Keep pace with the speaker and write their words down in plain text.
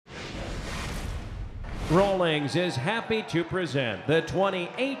Rawlings is happy to present the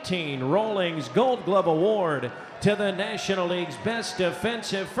 2018 Rawlings Gold Glove Award to the National League's best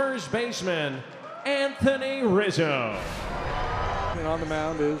defensive first baseman, Anthony Rizzo. And on the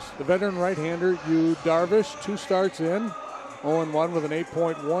mound is the veteran right-hander, Yu Darvish. 2 starts in, 0-1 with an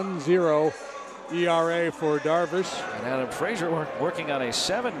 8.10 ERA for Darvish. And Adam Frazier working on a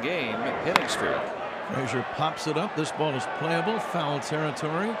 7-game hitting streak. Frazier pops it up. This ball is playable. Foul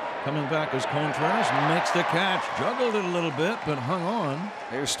territory. Coming back as Contreras makes the catch. Juggled it a little bit, but hung on.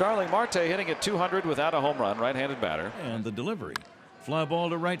 Here's Starling Marte hitting at 200 without a home run. Right-handed batter. And the delivery. Fly ball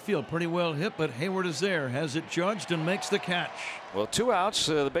to right field. Pretty well hit, but Hayward is there. Has it judged and makes the catch. Well, 2 outs.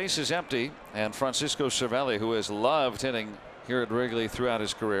 The base is empty. And Francisco Cervelli, who has loved hitting here at Wrigley throughout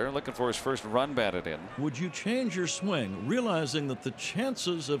his career, looking for his first run batted in. Would you change your swing, realizing that the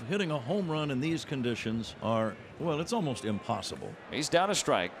chances of hitting a home run in these conditions are, well, it's almost impossible? He's down a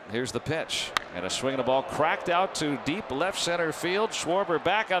strike. Here's the pitch. And a swing and a ball cracked out to deep left center field. Schwarber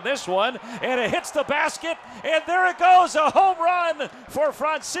back on this one. And it hits the basket. And there it goes. A home run for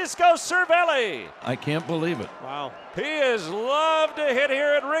Francisco Cervelli. I can't believe it. Wow. He has loved to hit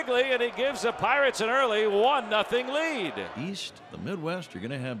here at Wrigley, and he gives the Pirates an early 1-0 lead. East, the Midwest, you're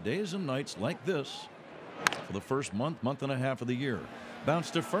going to have days and nights like this for the first month and a half of the year.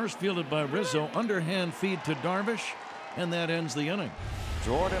 Bounce to first, fielded by Rizzo. Underhand feed to Darvish, and that ends the inning.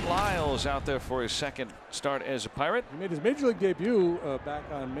 Jordan Lyles out there for his second start as a Pirate. He made his major league debut back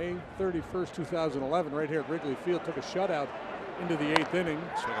on May 31st, 2011, right here at Wrigley Field. Took a shutout into the 8th inning.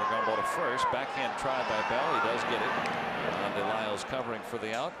 Swinging a ground ball to first. Backhand try by Bell. He does get it. And Lyles covering for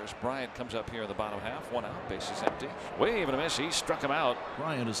the out. Chris Bryant comes up here in the bottom half. 1 out. Base is empty. Wave and a miss. He struck him out.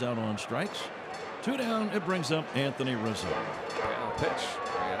 Bryant is out on strikes. 2 down. It brings up Anthony Rizzo. Well, pitch.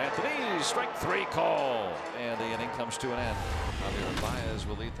 And Anthony, strike 3 call. And the inning comes to an end. Javier Baez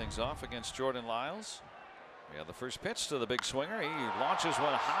will lead things off against Jordan Lyles. We have the first pitch to the big swinger. He launches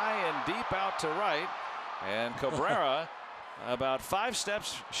one high and deep out to right. And Cabrera, about 5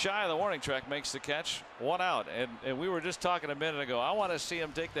 steps shy of the warning track, makes the catch. 1 out. And we were just talking a minute ago. I want to see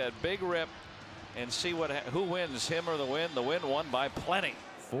him take that big rip and see who wins, him or the Wind. The Wind won by plenty.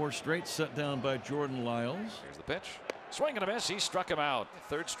 4 straight set down by Jordan Lyles. Here's the pitch. Swing and a miss. He struck him out.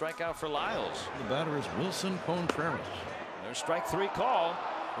 3rd strikeout for Lyles. The batter is Wilson Contreras. There's strike 3 call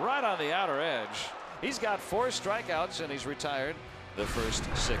right on the outer edge. He's got 4 strikeouts and he's retired the first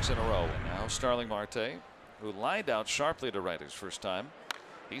 6 in a row. And now Starling Marte, who lined out sharply to right his first time.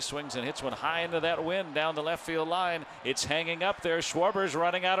 He swings and hits one high into that wind down the left field line. It's hanging up there. Schwarber's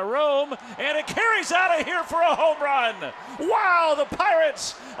running out of room, and it carries out of here for a home run. Wow, the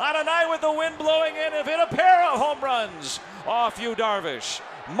Pirates on a night with the wind blowing in have hit a pair of home runs off Yu Darvish.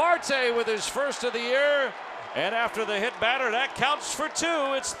 Marte with his first of the year, and after the hit batter, that counts for 2.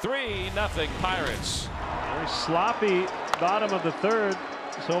 It's 3-0 Pirates. Very sloppy bottom of the 3rd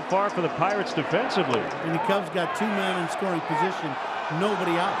so far for the Pirates defensively. And the Cubs got 2 men in scoring position.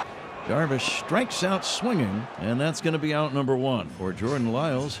 Nobody out. Darvish strikes out swinging, and that's going to be out number 1 for Jordan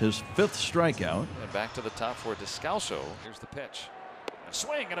Lyles, his 5th strikeout. And back to the top for Descalso. Here's the pitch. A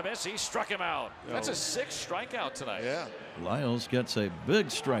swing and a miss. He struck him out. That's a 6th strikeout tonight. Yeah. Lyles gets a big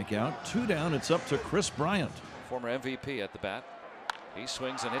strikeout. 2 down. It's up to Chris Bryant. Former MVP at the bat. He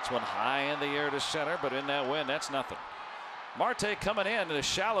swings and hits one high in the air to center, but in that wind, that's nothing. Marte coming in to the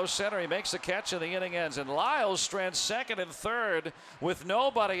shallow center. He makes the catch and the inning ends. And Lyles strands 2nd and 3rd with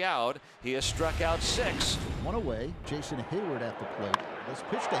nobody out. He has struck out 6. 1 away. Jason Hayward at the plate. This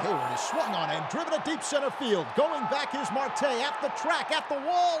pitch to Hayward is swung on and driven to deep center field. Going back is Marte at the track, at the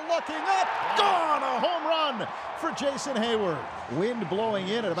wall, looking up. Gone! A home run for Jason Hayward. Wind blowing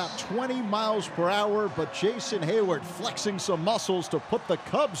in at about 20 miles per hour, but Jason Hayward flexing some muscles to put the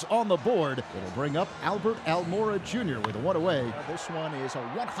Cubs on the board. It'll bring up Albert Almora Jr. with a 1 away. This one is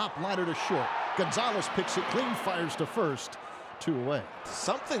a 1-hop liner to short. Gonzalez picks it clean, fires to first. 2 away.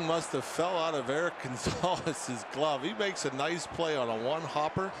 Something must have fell out of Eric Gonzalez's glove. He makes a nice play on a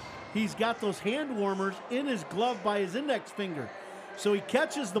 1-hopper. He's got those hand warmers in his glove by his index finger. So he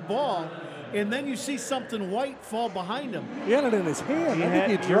catches the ball, and then you see something white fall behind him. He had it in his hand. I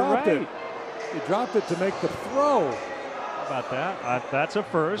think he dropped it. He dropped it to make the throw. How about that? That's a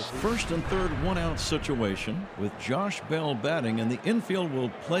first. 1st and 3rd 1-out situation with Josh Bell batting, and the infield will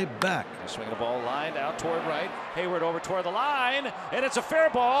play back. Swinging the ball lined out toward right. Hayward over toward the line, and it's a fair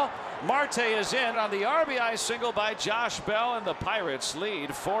ball. Marte is in on the RBI single by Josh Bell, and the Pirates lead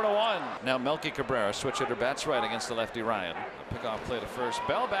 4-1. Now Melky Cabrera, switch hitter, bats right against the lefty Ryan. A pickoff play to first.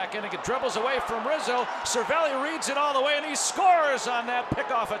 Bell back in and dribbles away from Rizzo. Cervelli reads it all the way, and he scores on that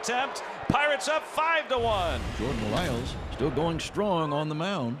pickoff attempt. Pirates up 5-1. Jordan Lyles still going strong on the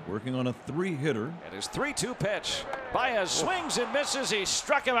mound, working on a 3-hitter. And his 3-2 pitch. Baez swings and misses. He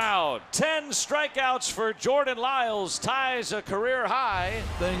struck him out. 10 strikeouts for Jordan Lyles, ties a career high.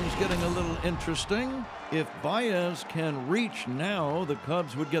 Things getting a little interesting. If Baez can reach now, the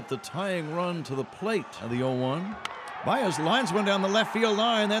Cubs would get the tying run to the plate of the 0-1. Baez lines one down the left field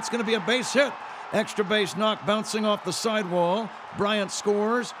line. That's going to be a base hit. Extra base knock bouncing off the sidewall. Bryant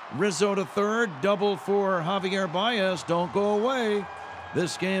scores. Rizzo to third. Double for Javier Baez. Don't go away.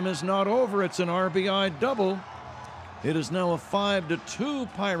 This game is not over. It's an RBI double. It is now a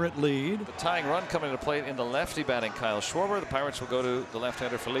 5-2 Pirate lead. The tying run coming to plate in the lefty batting Kyle Schwarber. The Pirates will go to the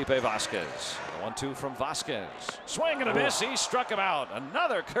left-hander Felipe Vasquez. The 1-2 from Vasquez. Swing and a miss. He struck him out.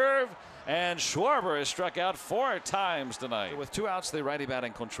 Another curve. And Schwarber has struck out 4 times tonight. With 2 outs, the righty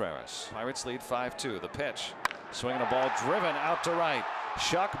batting Contreras. Pirates lead 5-2. The pitch. Swinging a ball driven out to right.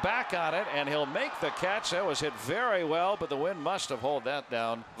 Shuck back on it, and he'll make the catch. That was hit very well, but the wind must have held that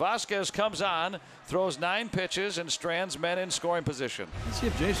down. Vasquez comes on, throws 9 pitches, and strands men in scoring position. Let's see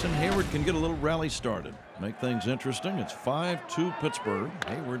if Jason Hayward can get a little rally started. Make things interesting. It's 5-2 Pittsburgh.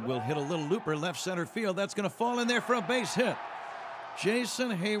 Hayward will hit a little looper left center field. That's going to fall in there for a base hit.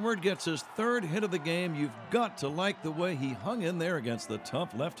 Jason Hayward gets his 3rd hit of the game. You've got to like the way he hung in there against the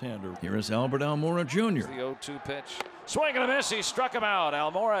tough left-hander. Here is Albert Almora Jr. The 0-2 pitch. Swing and a miss. He struck him out.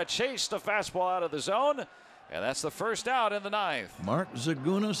 Almora chased the fastball out of the zone, and that's the first out in the 9th. Mark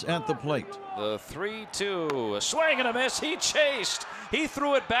Zagunis at the plate. The 3-2. A swing and a miss. He chased. He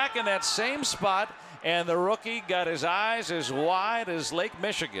threw it back in that same spot, and the rookie got his eyes as wide as Lake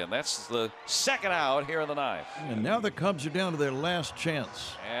Michigan. That's the 2nd out here in the 9th. And now the Cubs are down to their last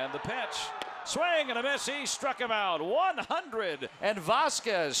chance. And the pitch. Swing and a miss. He struck him out. 100. And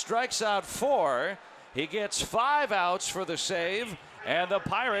Vasquez strikes out 4. He gets 5 outs for the save. And the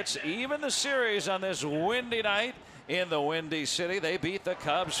Pirates even the series on this windy night in the Windy City. They beat the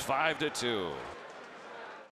Cubs 5-2.